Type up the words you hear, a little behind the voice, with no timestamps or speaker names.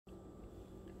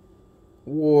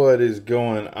What is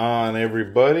going on,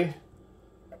 everybody?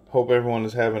 Hope everyone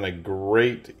is having a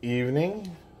great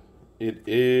evening. It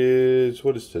is,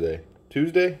 what is today?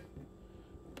 Tuesday?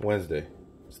 Wednesday.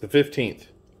 It's the 15th.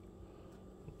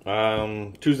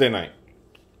 Tuesday night.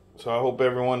 So I hope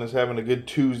everyone is having a good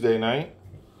Tuesday night.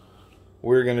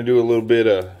 We're going to do a little bit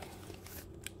of,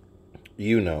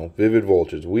 Vivid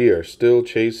Voltage. We are still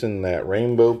chasing that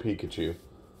Rainbow Pikachu.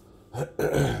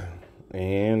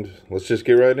 And let's just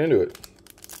get right into it.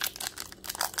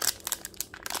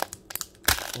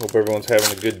 Hope everyone's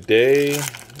having a good day,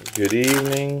 good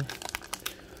evening.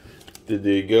 Did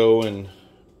they go and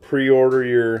pre-order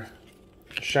your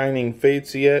Shining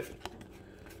Fates yet?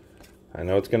 I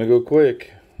know it's going to go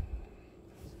quick.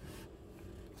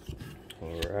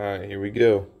 Alright, here we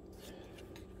go.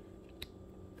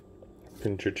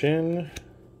 Pincurchin,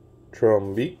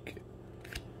 Trumbeak,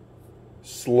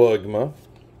 Slugma,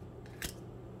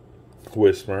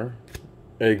 Whismur,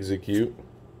 Execute,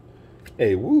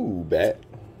 a Woobat,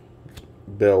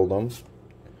 Beldum.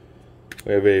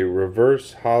 We have a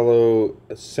Reverse Hollow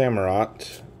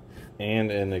Samurott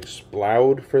and an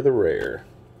Explode for the rare.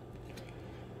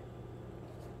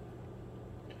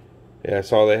 Yeah, I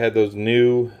saw they had those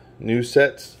new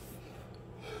sets.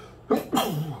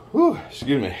 Whew,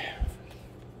 excuse me.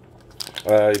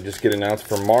 Just get announced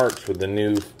for March with the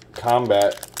new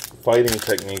combat fighting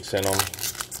techniques in them.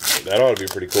 That ought to be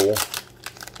pretty cool.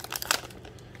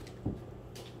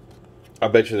 I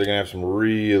bet you they're going to have some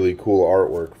really cool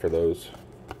artwork for those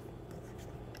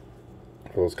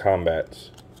combats.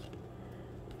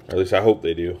 Or at least I hope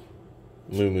they do.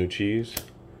 Moo Moo Cheese,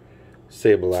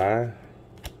 Sableye,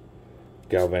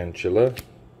 Galvantula,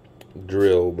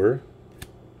 Drillbur,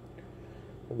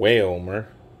 Wailmer,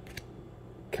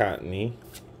 Cottony,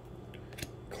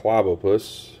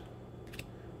 Clobopus,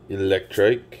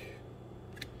 Electrike.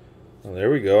 Well, there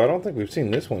we go. I don't think we've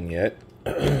seen this one yet.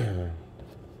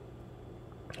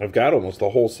 I've got almost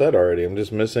the whole set already. I'm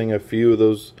just missing a few of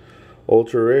those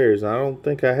ultra rares. I don't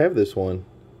think I have this one.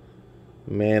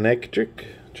 Manectric.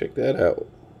 Check that out.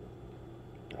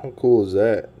 How cool is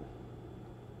that?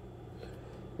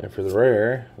 And for the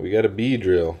rare, we got a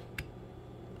Beedrill.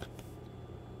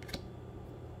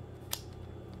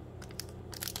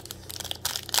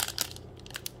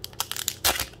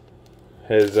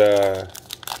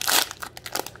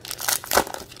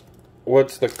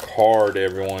 What's the card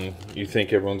you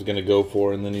think everyone's going to go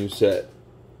for in the new set?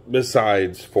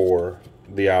 Besides for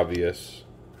the obvious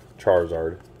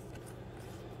Charizard.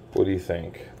 What do you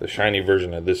think? The shiny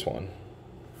version of this one.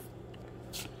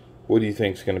 What do you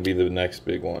think is going to be the next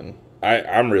big one?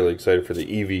 I'm really excited for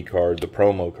the EV card, the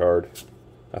promo card.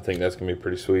 I think that's going to be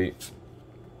pretty sweet.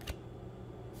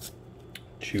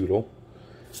 Choodle.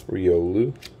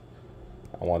 Riolu.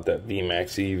 I want that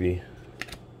VMAX Eevee.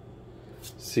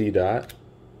 C-Dot,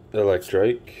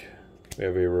 Electrike, we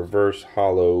have a Reverse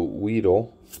Hollow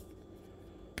Weedle,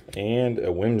 and a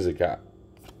Whimsicott.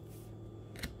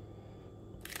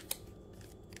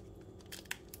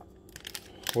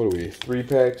 What are we, 3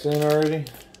 packs in already?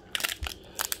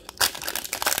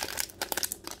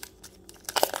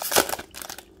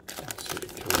 Let's see,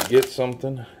 can we get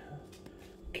something?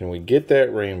 Can we get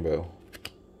that rainbow?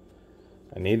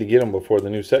 I need to get them before the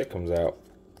new set comes out.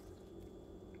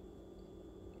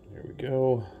 Here we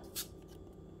go.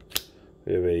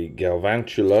 We have a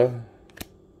Galvantula,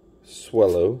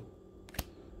 Swellow,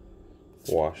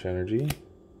 Wash Energy,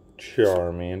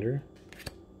 Charmander,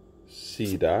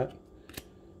 C-Dot,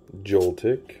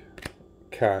 Joltik,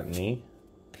 Cottony,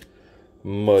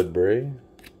 Mudbray.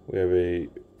 We have a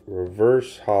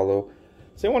Reverse Hollow.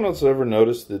 Has anyone else ever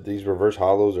noticed that these Reverse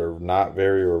Hollows are not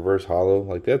very Reverse Hollow?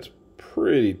 Like, that's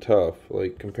pretty tough.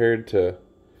 Like, compared to,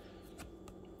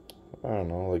 I don't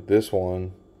know, like this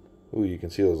one. Ooh, you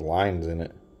can see those lines in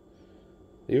it.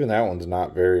 Even that one's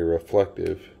not very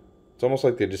reflective. It's almost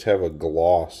like they just have a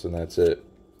gloss and that's it.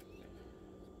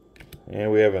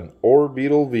 And we have an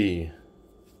Orbeetle V.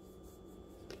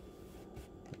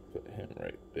 Put him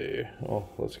right there. Oh,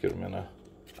 let's get him in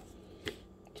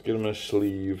a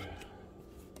sleeve.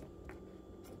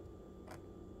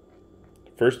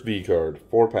 First V card,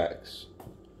 4 packs.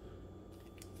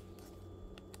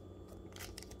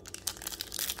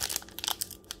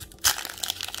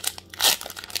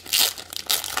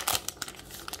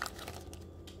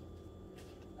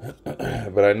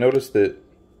 But I noticed that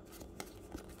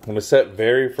when the set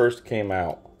very first came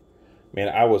out, man,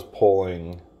 I was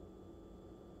pulling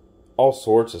all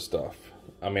sorts of stuff.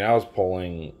 I mean, I was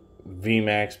pulling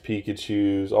VMAX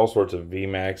Pikachus, all sorts of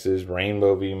VMAXs,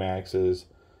 Rainbow VMAXs,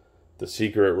 the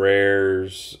secret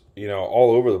rares, you know,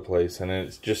 all over the place. And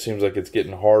it just seems like it's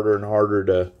getting harder and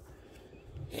harder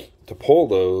to pull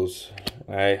those,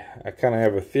 I kind of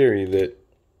have a theory that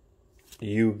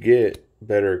you get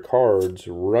better cards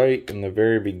right in the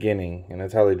very beginning, and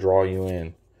that's how they draw you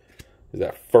in. Is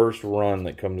that first run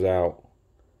that comes out.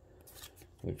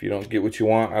 If you don't get what you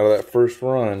want out of that first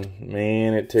run,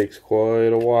 man, it takes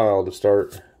quite a while to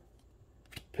start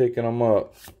picking them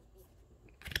up.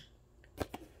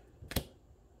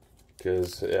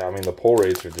 Because, I mean, the pull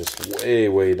rates are just way,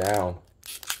 way down.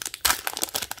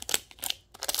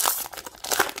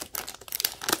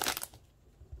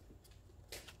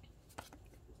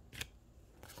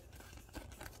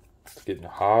 It's getting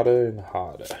hotter and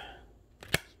hotter.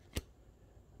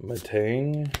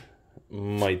 Matang,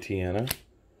 Mightyena,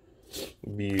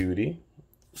 Beauty,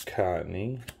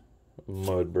 Cottony,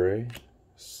 Mudbray,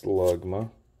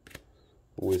 Slugma,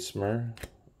 Whismur,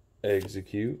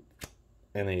 Execute,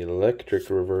 an Electric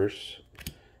Reverse,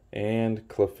 and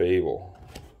Clefable.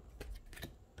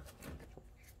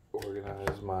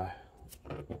 Organize my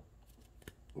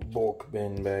bulk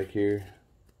bin back here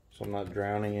so I'm not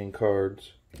drowning in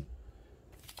cards.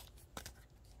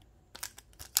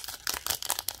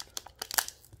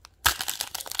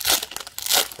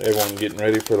 Everyone getting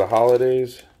ready for the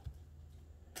holidays.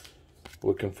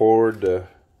 Looking forward to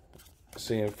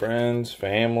seeing friends,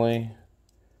 family.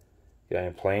 Got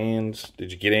any plans?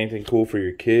 Did you get anything cool for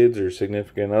your kids or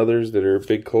significant others that are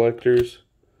big collectors?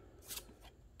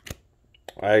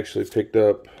 I actually picked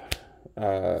up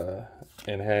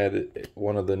and had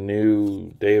one of the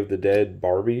new Day of the Dead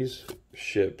Barbies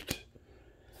shipped.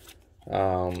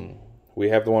 We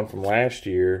have the one from last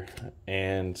year,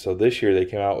 and so this year they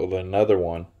came out with another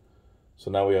one.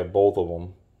 So now we have both of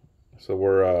them. So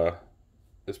we're,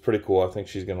 it's pretty cool. I think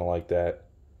she's going to like that.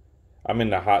 I'm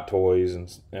into Hot Toys and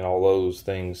all those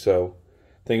things, so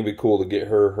I think it'd be cool to get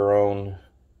her her own.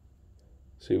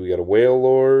 See, we got a Whale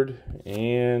Lord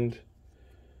and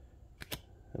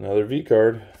another V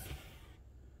card.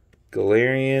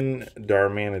 Galarian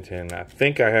Darmanitan. I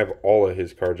think I have all of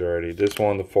his cards already. This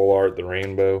one, the full art, the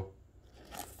rainbow.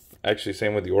 Actually,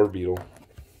 same with the Orbeetle.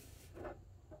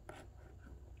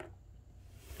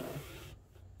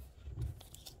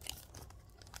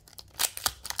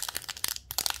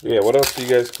 Yeah, what else do you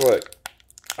guys collect?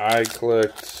 I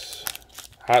collect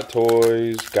Hot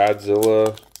Toys,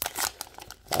 Godzilla,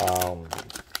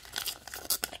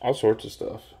 all sorts of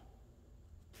stuff.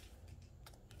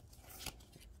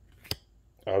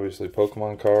 Obviously,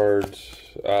 Pokemon cards,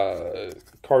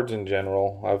 cards in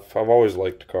general. I've always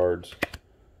liked cards.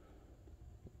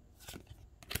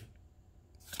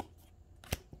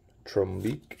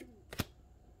 Trumbeak,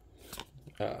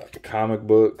 comic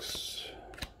books.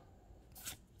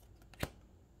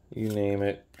 You name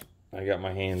it, I got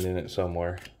my hand in it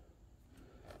somewhere.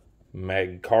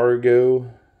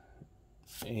 Magcargo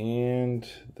and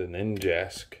the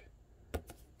Ninjask.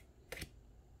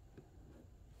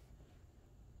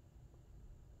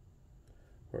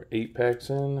 We're 8 packs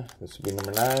in. This will be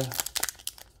number 9.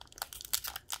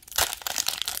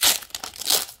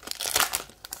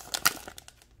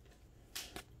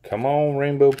 Come on,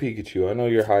 Rainbow Pikachu. I know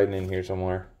you're hiding in here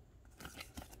somewhere.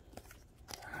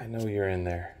 I know you're in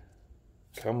there.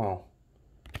 Come on.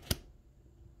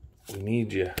 We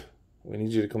need you. We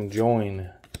need you to come join.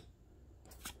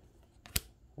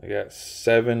 I got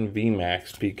 7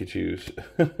 VMAX Pikachus.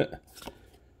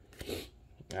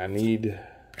 I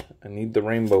need the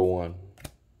rainbow one.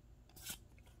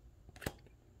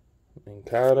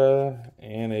 Minkata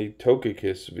and a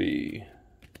Togekiss V.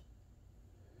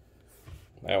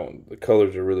 That one, the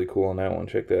colors are really cool on that one.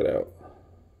 Check that out.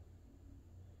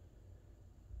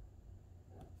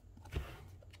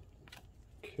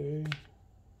 Okay.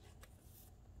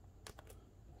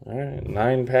 Alright,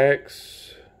 9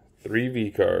 packs, 3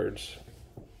 V cards.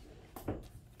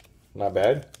 Not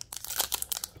bad.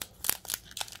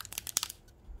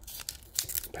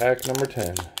 Pack number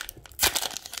 10.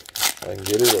 I can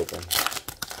get it open.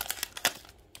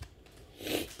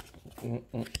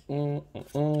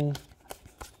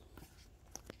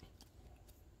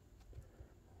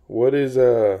 What is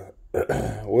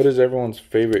what is everyone's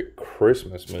favorite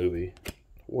Christmas movie?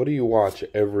 What do you watch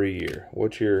every year?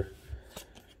 What's your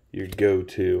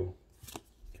go-to?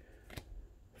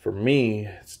 For me,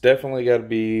 it's definitely got to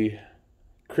be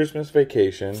Christmas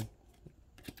Vacation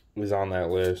is on that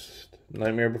list.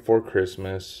 Nightmare Before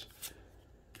Christmas.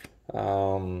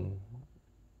 What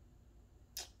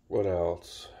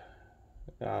else?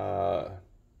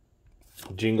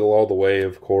 Jingle All the Way,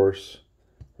 of course.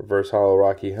 Reverse Hollow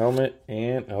Rocky Helmet.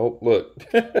 And, oh, look.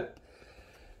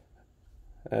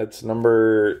 That's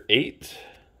number 8,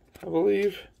 I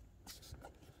believe.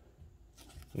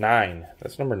 9.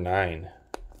 That's number 9.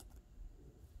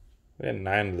 We got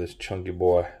 9 of this chunky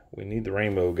boy. We need the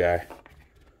rainbow guy.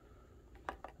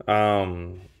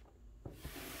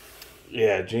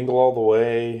 Yeah, Jingle All the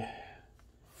Way.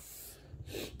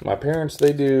 My parents,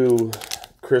 they do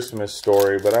Christmas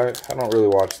Story, but I don't really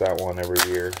watch that one every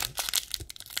year.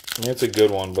 I mean, it's a good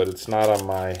one, but it's not on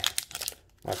my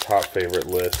top favorite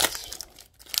lists.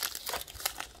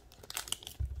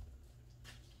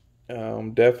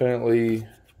 Definitely,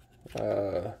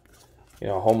 you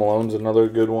know, Home Alone's another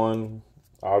good one,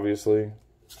 obviously.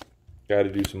 Got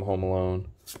to do some Home Alone.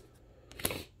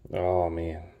 Oh,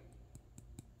 man.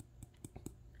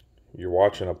 You're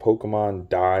watching a Pokemon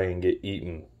die and get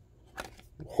eaten.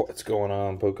 What's going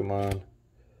on, Pokemon?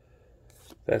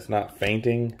 That's not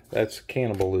fainting. That's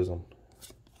cannibalism.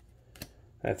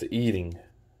 That's eating.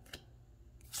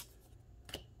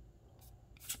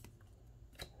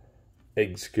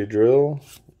 Excadrill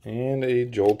and a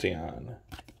Jolteon.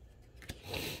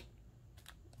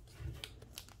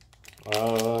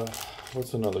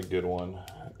 What's another good one?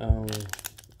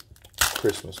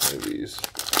 Christmas movies.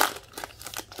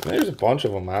 There's a bunch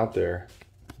of them out there.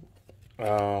 There's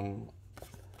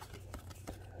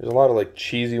a lot of like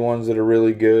cheesy ones that are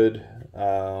really good.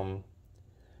 I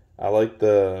like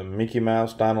the Mickey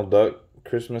Mouse Donald Duck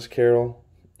Christmas Carol.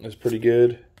 It's pretty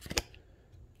good.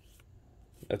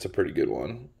 That's a pretty good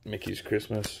one. Mickey's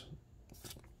Christmas.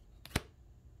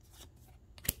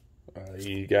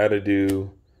 You gotta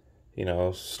do, you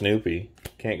know, Snoopy.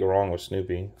 Can't go wrong with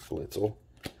Snoopy. Blitzel.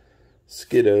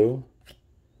 Skiddo.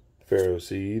 Pharaoh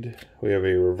Seed. We have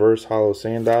a Reverse Hollow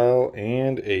Sandile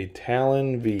and a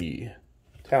Talon V.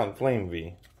 Talon Flame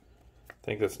V. I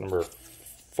think that's number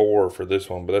 4 for this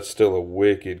one, but that's still a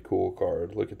wicked cool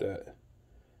card. Look at that.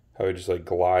 How he just like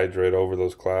glides right over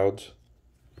those clouds.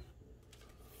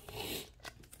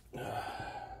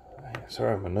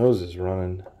 Sorry, my nose is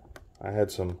running. I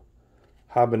had some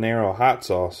habanero hot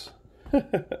sauce.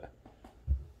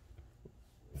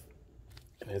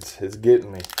 It's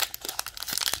getting me.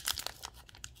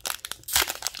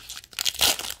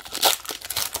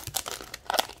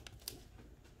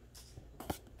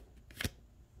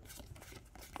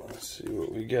 Let's see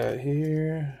what we got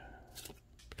here.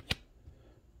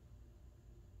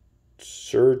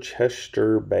 Sir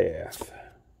Chester Bath.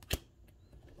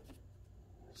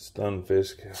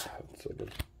 Stunfisk. It's like a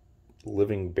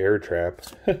living bear trap.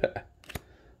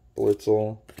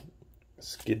 Blitzel.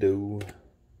 Skiddo.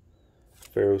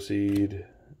 Pharaoh Seed.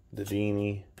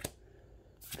 Dedenne.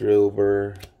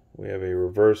 Drillbur. We have a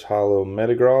Reverse Hollow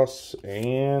Metagross.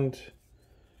 And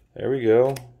there we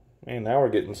go. Man, now we're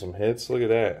getting some hits. Look at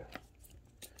that.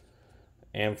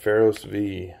 Ampharos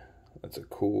V. That's a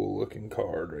cool looking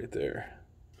card right there.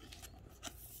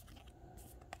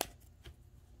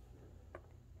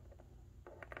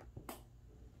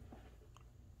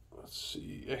 Let's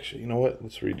see. Actually, you know what?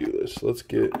 Let's redo this. Let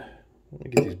me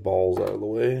get these balls out of the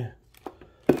way.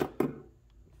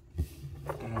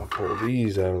 And I'll pull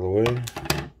these out of the way.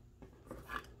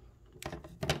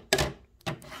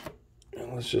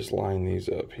 And let's just line these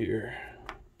up here.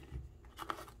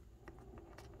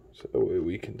 So that way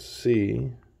we can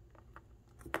see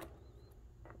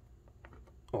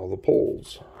all the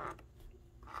poles.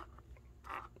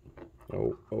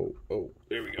 Oh,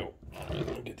 there we go. Let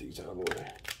me get these out of the way.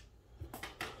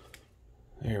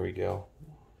 There we go.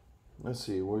 Let's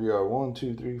see, we are 1,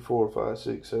 2, 3, 4, 5,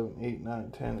 6, 7, 8,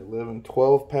 9, 10, 11,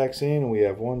 12 packs in. And we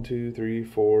have 1, 2, 3,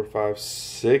 4, 5,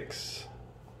 6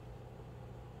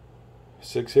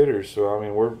 hitters. So I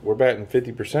mean, we're batting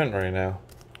 50% right now.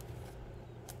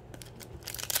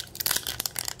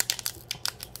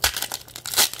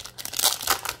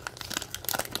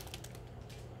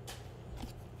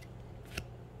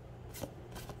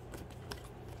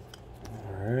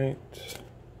 Alright.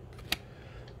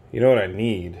 You know what I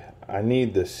need? I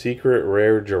need the secret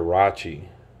rare Jirachi.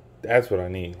 That's what I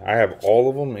need. I have all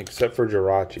of them except for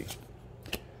Jirachi.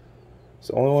 It's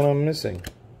the only one I'm missing.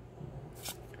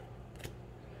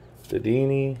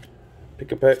 Dedenne,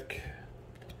 Pick-a-Peck,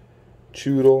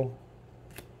 Choodle,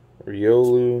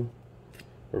 Riolu,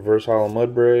 Reverse Hollow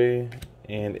Mudbray,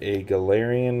 and a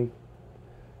Galarian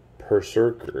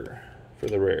Berserker for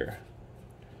the rare.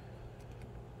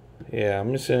 Yeah,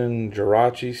 I'm missing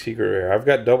Jirachi Secret Rare. I've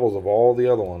got doubles of all the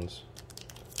other ones.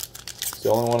 It's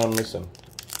the only one I'm missing.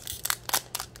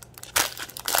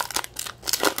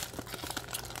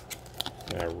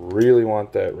 And I really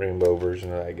want that rainbow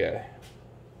version of that guy.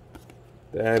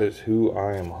 That is who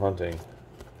I am hunting.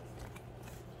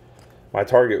 My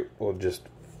target was just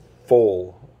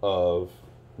full of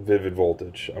Vivid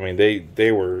Voltage. I mean,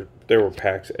 there were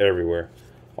packs everywhere.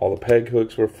 All the peg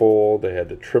hooks were full. They had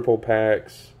the triple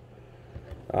packs.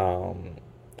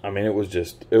 I mean, it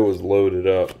was loaded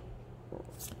up.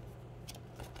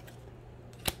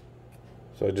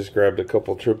 So I just grabbed a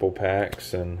couple triple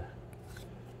packs and,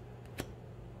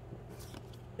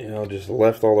 you know, just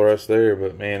left all the rest there.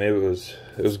 But man, it was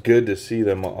good to see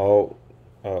them all.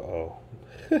 Uh-oh.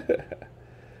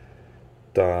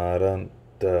 Da-dun,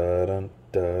 da-dun,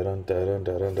 da-dun, da-dun,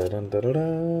 da-dun, da-dun,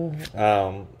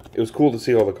 da-dun. It was cool to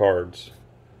see all the cards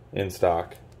in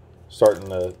stock, starting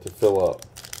to fill up.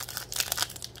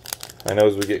 I know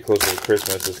as we get closer to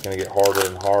Christmas, it's going to get harder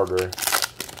and harder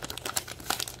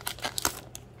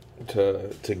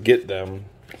to get them.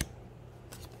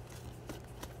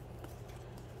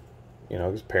 You know,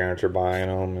 because parents are buying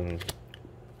them, and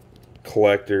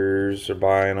collectors are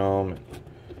buying them, and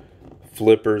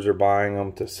flippers are buying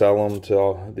them to sell them to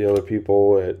all the other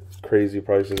people at crazy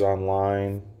prices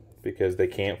online because they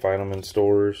can't find them in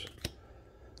stores.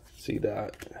 See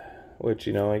that? Which,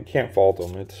 you know, you can't fault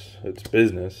them. It's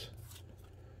business.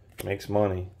 It makes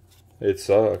money. It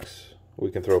sucks. We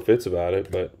can throw fits about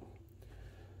it, but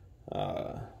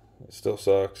it still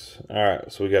sucks.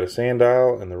 Alright, so we got a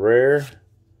Sandile and the rare.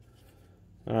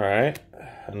 Alright,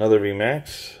 another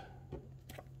VMAX.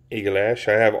 Eagle Ash.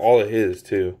 I have all of his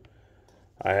too.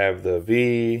 I have the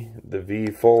V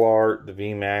Full Art, the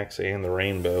VMAX, and the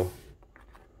Rainbow.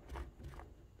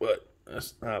 But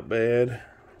that's not bad.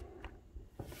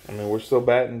 I mean, we're still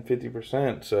batting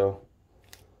 50%, so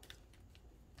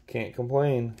can't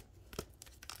complain.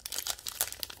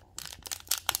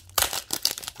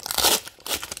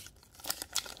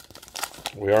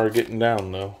 We are getting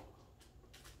down, though.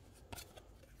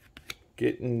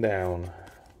 Getting down.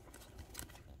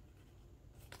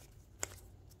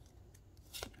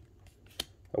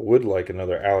 I would like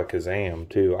another Alakazam,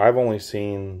 too. I've only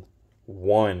seen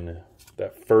one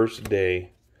that first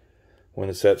day when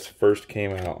the sets first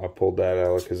came out. I pulled that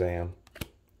Alakazam.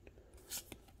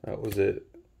 That was it.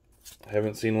 I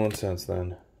haven't seen one since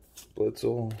then.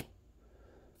 Blitzel,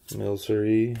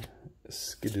 Milcery,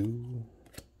 Skidoo.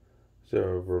 So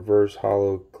reverse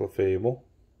hollow Clefable.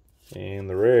 And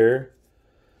the rare,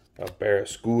 a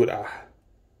Barraskewda.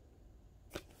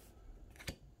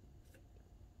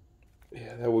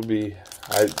 Yeah, that would be...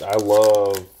 I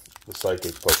love the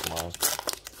Psychic Pokemon.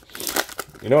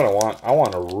 You know what I want? I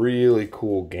want a really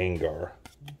cool Gengar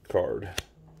card.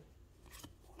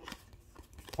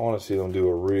 I want to see them do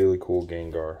a really cool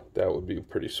Gengar. That would be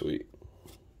pretty sweet.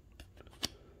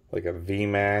 Like a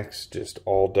VMAX, just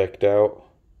all decked out.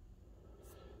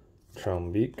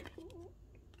 Trumbeak.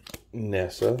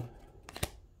 Nessa.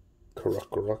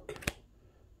 Karukaruk.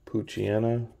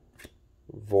 Poochyena.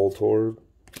 Voltorb.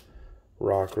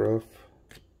 Rockruff.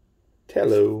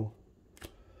 Tello.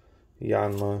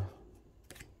 Yanma.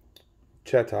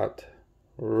 Chatot.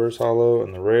 Reverse Hollow.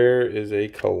 And the rare is a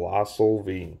Colossal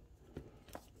V.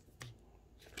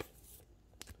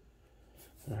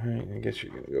 Alright, I guess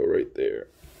you're going to go right there.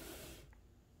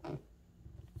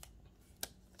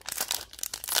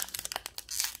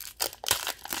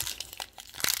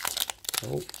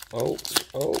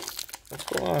 Oh, what's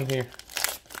going on here?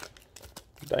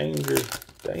 Danger,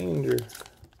 danger.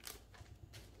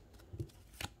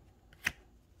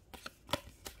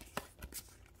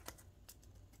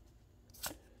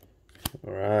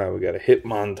 Alright, we got a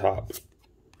Hitmontop,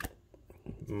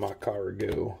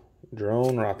 Macargo,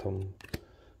 Drone Rotom,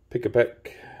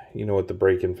 Pick-a-Peck. You know what the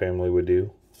Breaking family would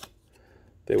do.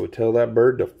 They would tell that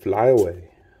bird to fly away.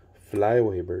 Fly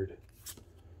away, bird.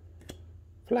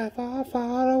 Fly far,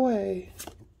 far away.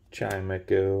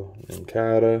 Chimecho,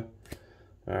 Nincada.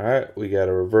 Alright, we got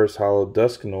a reverse hollow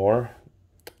Dusknoir.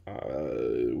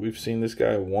 We've seen this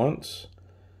guy once.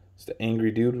 It's the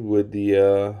angry dude with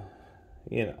the,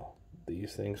 you know,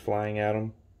 these things flying at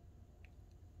him.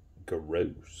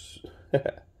 Gross.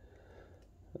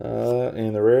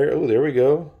 And the rare, oh, there we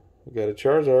go. We got a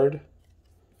Charizard.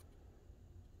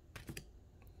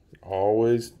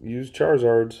 Always use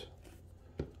Charizards.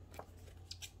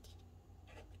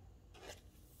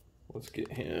 Let's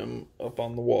get him up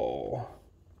on the wall.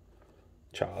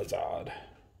 Charizard.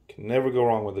 Can never go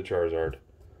wrong with a Charizard.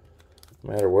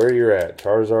 No matter where you're at,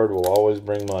 Charizard will always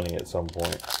bring money at some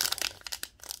point.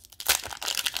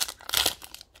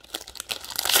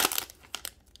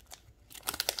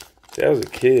 See, as a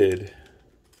kid,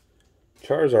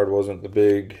 Charizard wasn't the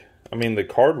big... I mean, the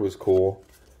card was cool.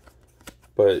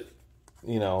 But,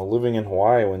 you know, living in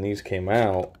Hawaii when these came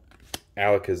out,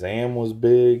 Alakazam was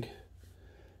big.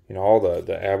 You know, all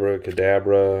the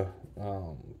Abracadabra,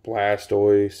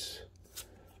 Blastoise,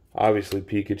 obviously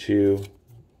Pikachu.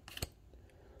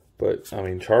 But, I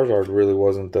mean, Charizard really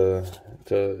wasn't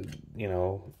you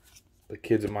know, the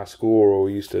kids at my school where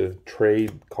we used to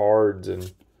trade cards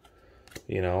and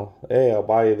You know, hey, I'll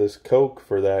buy you this Coke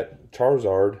for that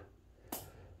Charizard.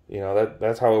 You know,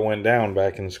 that's how it went down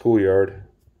back in the schoolyard.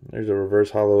 There's a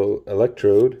reverse hollow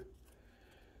Electrode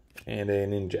and a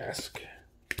Ninjask.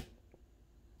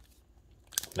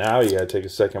 Now you gotta take a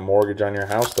second mortgage on your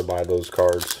house to buy those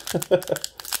cards.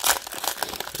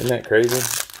 Isn't that crazy?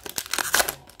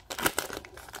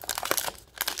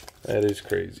 That is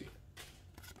crazy.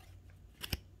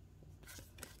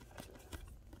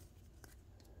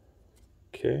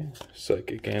 Okay,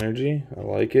 Psychic Energy. I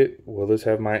like it. Will this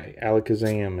have my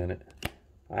Alakazam in it?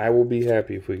 I will be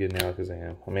happy if we get an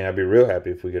Alakazam. I mean, I'd be real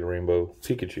happy if we get a Rainbow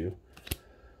Pikachu.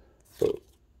 But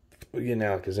if we get an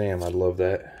Alakazam, I'd love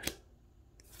that.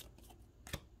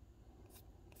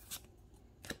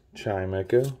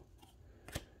 Chimecho.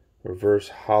 Reverse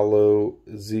Hollow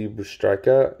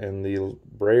Zebstrika. And the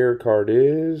rare card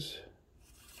is...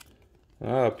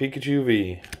 Pikachu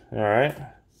V. Alright.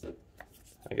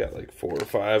 I got like 4 or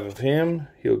 5 of him.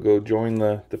 He'll go join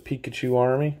the Pikachu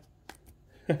army.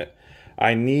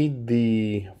 I need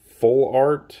the full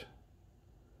art.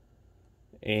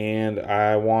 And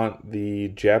I want the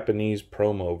Japanese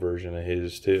promo version of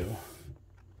his too.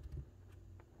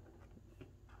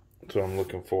 That's what I'm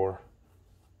looking for.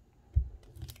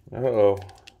 Uh-oh.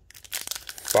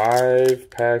 5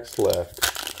 packs left.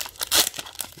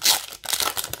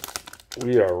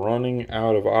 We are running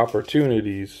out of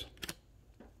opportunities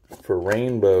for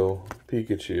Rainbow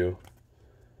Pikachu.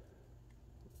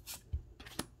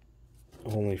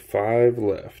 Only 5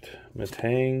 left.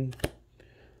 Metang,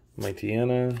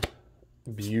 Mightyena,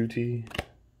 Beauty,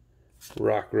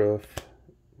 Rockruff,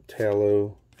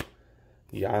 Tallow,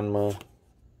 Yanma,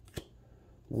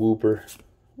 Wooper,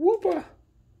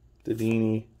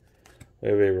 Dedenne. We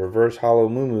have a reverse hollow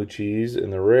Moo Cheese,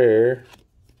 and the rare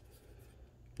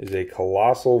is a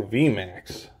Colossal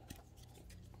VMAX.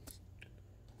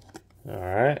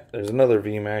 Alright, there's another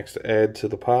VMAX to add to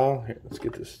the pile. Here, let's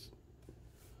get this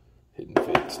Hidden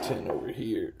Fates 10 over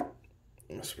here. I'm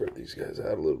going to spread these guys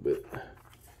out a little bit.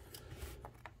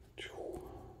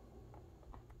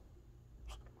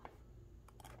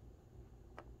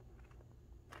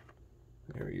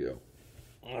 There we go.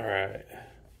 Alright.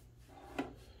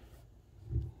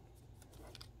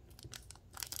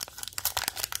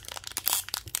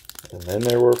 And then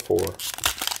there were 4.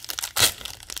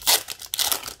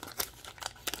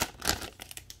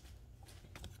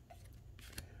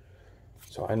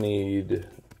 So I need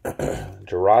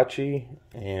Jirachi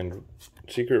and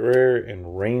Secret Rare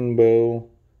and Rainbow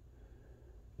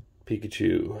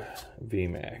Pikachu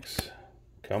VMAX.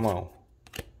 Come on.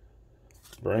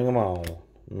 Bring them on.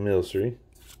 Milcery.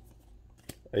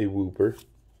 A Wooper.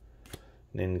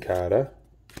 Nincada.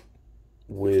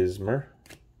 Whismur.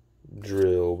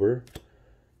 Drillbur.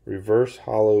 Reverse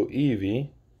Hollow Eevee.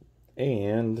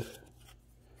 And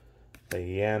a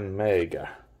Yanmega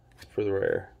for the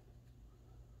rare.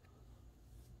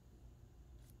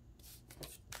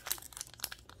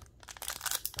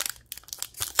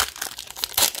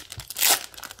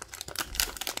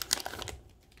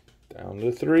 Down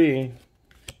to 3.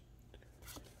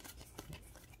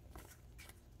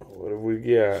 What have we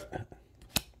got?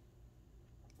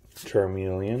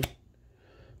 Charmeleon,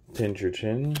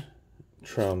 Pincurchin,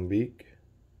 Trumbeak,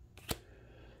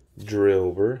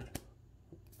 Drillbur,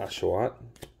 Oshawott,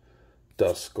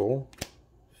 Duskull,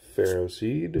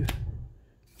 Ferroseed,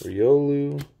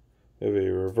 Riolu. We have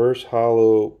a reverse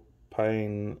hollow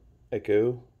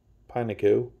Pineco.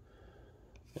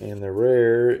 And the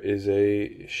rare is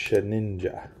a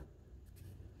Shedinja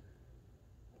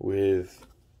with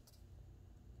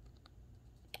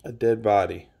a dead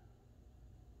body.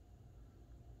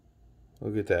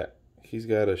 Look at that. He's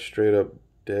got a straight up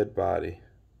dead body.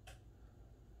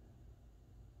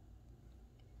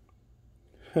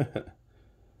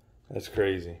 That's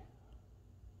crazy.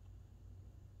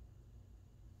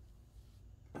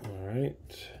 All right.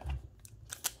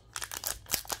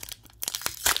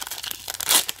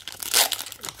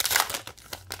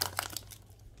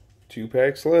 Two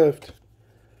packs left.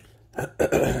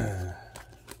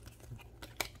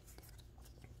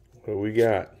 What we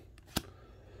got?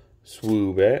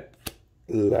 Swoobat,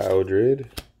 Loudred,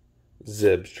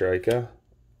 Zebstrika,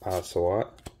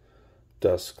 Ocelot,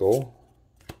 Duskull,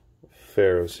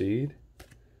 Ferroseed,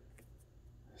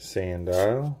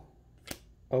 Sandile,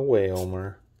 a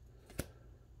Wailmer,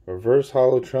 reverse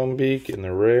hollow Trumbeak, and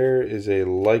the rare is a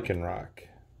Lycanroc.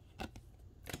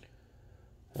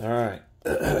 Alright.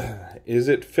 Is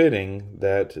it fitting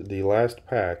that the last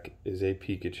pack is a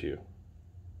Pikachu?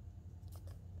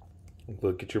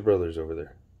 Look at your brothers over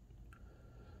there.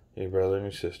 Your brother and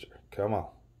your sister. Come on.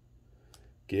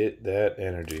 Get that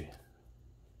energy.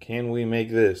 Can we make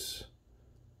this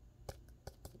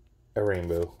a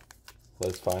rainbow?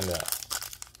 Let's find out.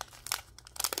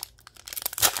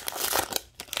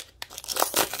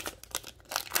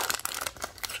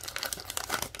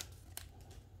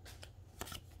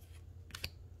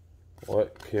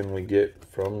 What can we get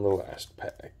from the last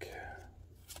pack?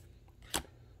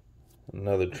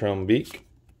 Another Trumbeak,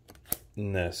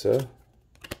 Nessa,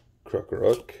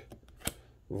 Krokorok,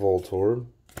 Voltorb,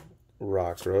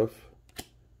 Rockruff,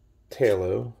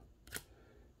 Taillow,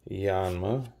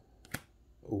 Yanma,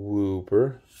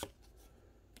 Wooper,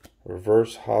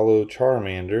 Reverse Hollow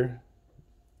Charmander,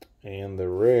 and the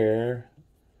rare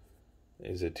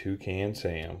is a Toucan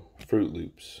Sam, Fruit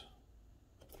Loops.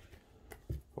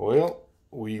 Well,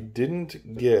 we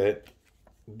didn't get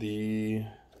the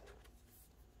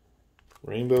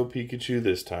Rainbow Pikachu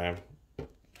this time.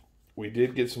 We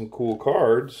did get some cool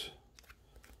cards.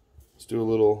 Let's do a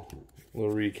little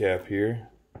recap here.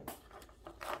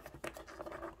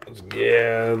 Let's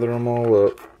gather them all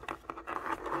up.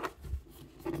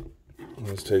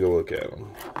 Let's take a look at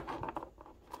them.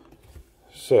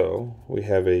 So, we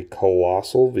have a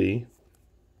Colossal V,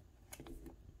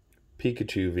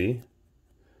 Pikachu V,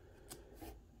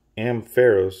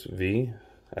 Ampharos V.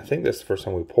 I think that's the first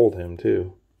time we pulled him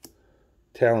too.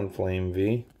 Talonflame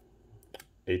V,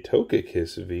 a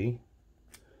Togekiss V.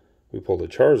 We pulled a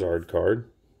Charizard card.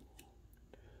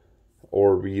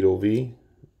 Orbeetle V,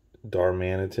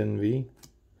 Darmanitan V.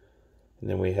 And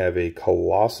then we have a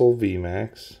Colossal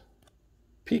VMAX,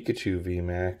 Pikachu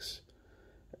VMAX,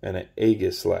 and an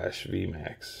Aegislash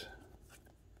VMAX.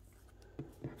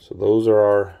 So those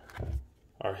are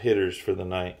our hitters for the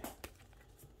night.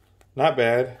 Not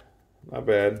bad,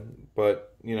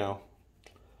 but you know,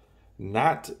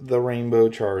 not the Rainbow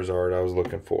Charizard I was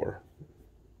looking for.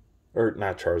 Or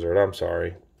not Charizard, I'm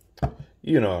sorry.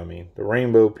 You know what I mean, the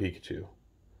Rainbow Pikachu.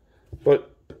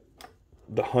 But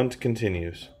the hunt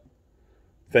continues.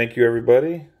 Thank you,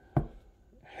 everybody.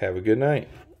 Have a good night.